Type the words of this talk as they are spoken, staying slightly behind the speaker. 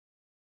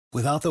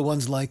Without the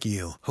ones like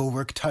you, who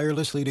work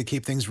tirelessly to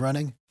keep things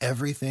running,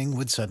 everything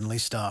would suddenly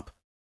stop.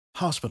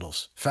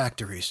 Hospitals,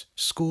 factories,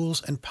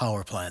 schools, and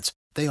power plants,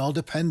 they all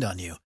depend on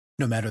you.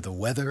 No matter the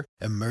weather,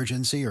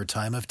 emergency, or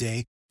time of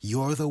day,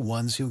 you're the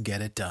ones who get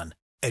it done.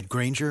 At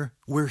Grainger,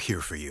 we're here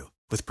for you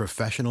with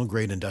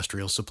professional-grade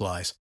industrial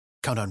supplies.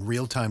 Count on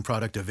real-time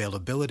product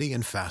availability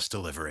and fast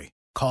delivery.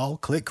 Call,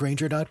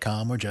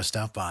 clickgrainger.com, or just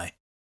stop by.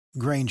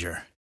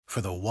 Grainger, for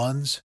the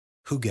ones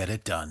who get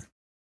it done.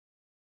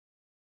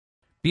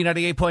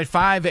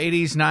 B98.5,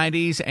 80s,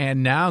 90s,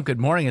 and now. Good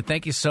morning, and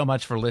thank you so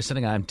much for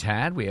listening. I'm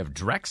Tad. We have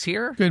Drex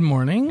here. Good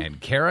morning.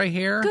 And Kara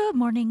here. Good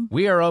morning.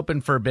 We are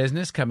open for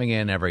business coming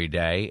in every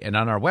day, and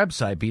on our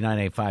website,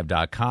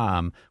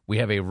 b985.com, we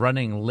have a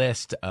running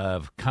list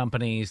of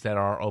companies that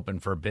are open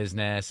for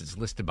business. It's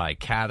listed by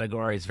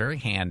category. It's very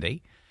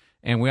handy,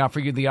 and we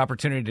offer you the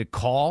opportunity to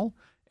call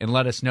and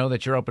let us know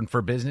that you're open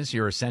for business.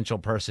 You're essential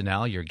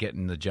personnel. You're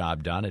getting the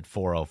job done at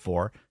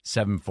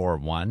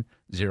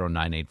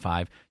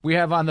 404-741-0985. We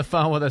have on the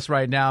phone with us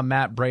right now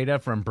Matt Breda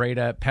from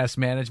Breda Pest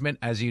Management.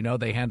 As you know,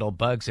 they handle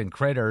bugs and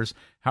critters.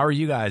 How are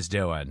you guys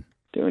doing?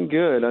 Doing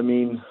good. I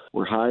mean,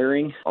 we're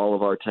hiring. All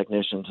of our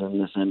technicians in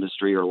this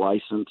industry are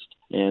licensed,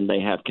 and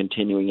they have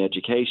continuing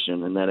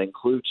education, and that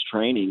includes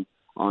training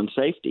on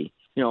safety.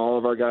 You know, all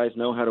of our guys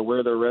know how to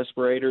wear their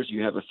respirators.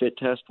 You have a fit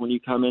test when you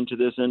come into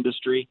this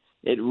industry.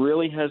 It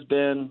really has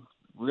been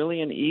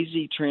an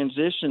easy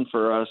transition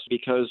for us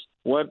because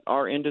what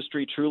our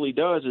industry truly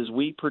does is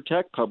we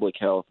protect public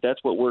health.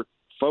 That's what we're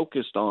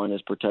focused on,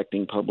 is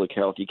protecting public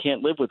health. You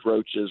can't live with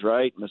roaches,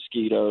 right?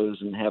 Mosquitoes,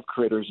 and have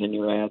critters in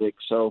your attic.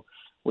 So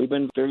we've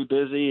been very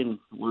busy, and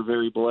we're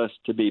very blessed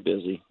to be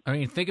busy. I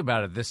mean, think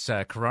about it. This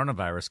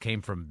coronavirus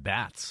came from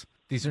bats.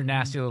 These are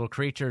nasty little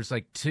creatures.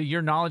 Like, to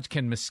your knowledge,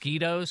 can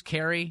mosquitoes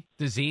carry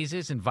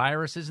diseases and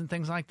viruses and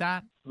things like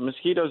that?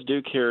 Mosquitoes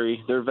do carry.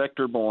 They're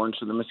vector-borne,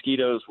 so the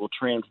mosquitoes will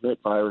transmit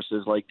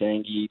viruses like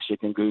dengue,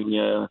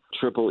 chikungunya,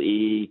 triple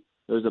E.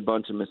 There's a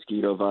bunch of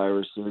mosquito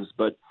viruses.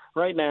 But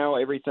right now,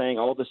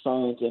 all the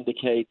signs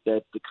indicate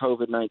that the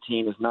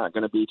COVID-19 is not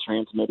going to be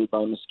transmitted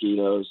by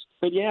mosquitoes.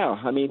 But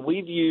yeah, I mean,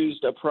 we've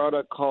used a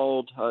product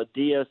called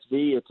DSV.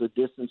 It's a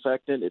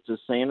disinfectant. It's a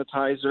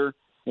sanitizer.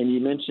 And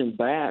you mentioned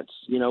bats.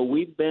 You know,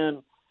 we've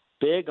been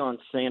big on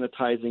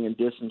sanitizing and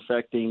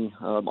disinfecting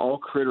all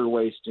critter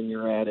waste in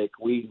your attic.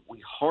 We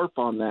harp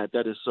on that.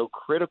 That is so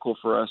critical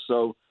for us.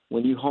 So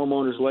when you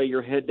homeowners lay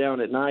your head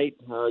down at night,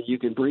 you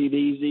can breathe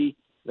easy,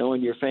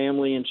 knowing your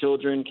family and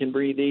children can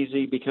breathe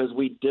easy because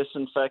we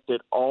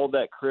disinfected all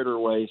that critter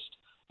waste.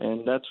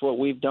 And that's what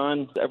we've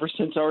done ever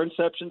since our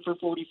inception for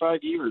 45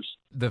 years.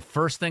 The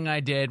first thing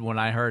I did when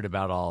I heard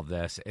about all of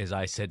this is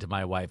I said to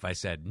my wife, I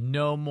said,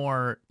 no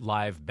more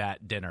live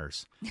bat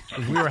dinners.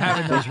 We were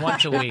having those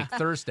once a week.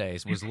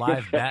 Thursdays was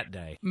live bat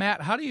day.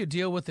 Matt, how do you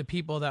deal with the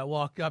people that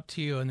walk up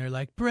to you and they're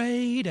like,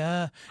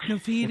 Breda, no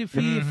feet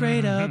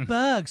afraid of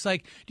bugs?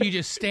 Like, do you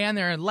just stand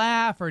there and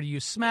laugh, or do you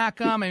smack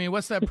them? I mean,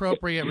 what's the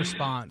appropriate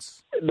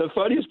response? The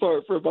funniest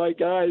part for my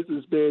guys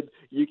has been,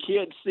 you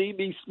can't see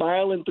me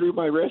smiling through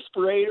my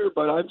respirator,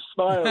 but I'm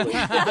smiling. And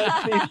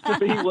that seems to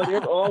be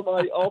what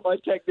all my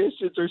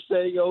technicians are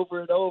saying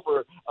over and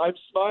over. I'm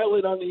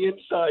smiling on the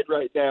inside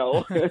right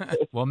now.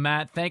 Well,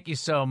 Matt, thank you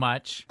so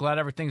much. Glad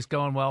everything's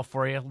going well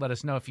for you. Let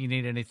us know if you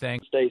need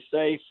anything. Stay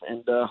safe,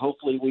 and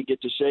hopefully we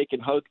get to shake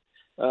and hug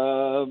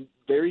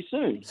very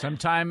soon.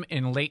 Sometime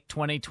in late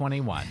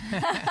 2021.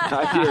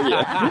 I hear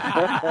you.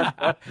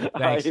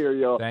 Thanks. I hear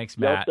you. Thanks,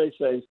 Matt. Y'all stay safe.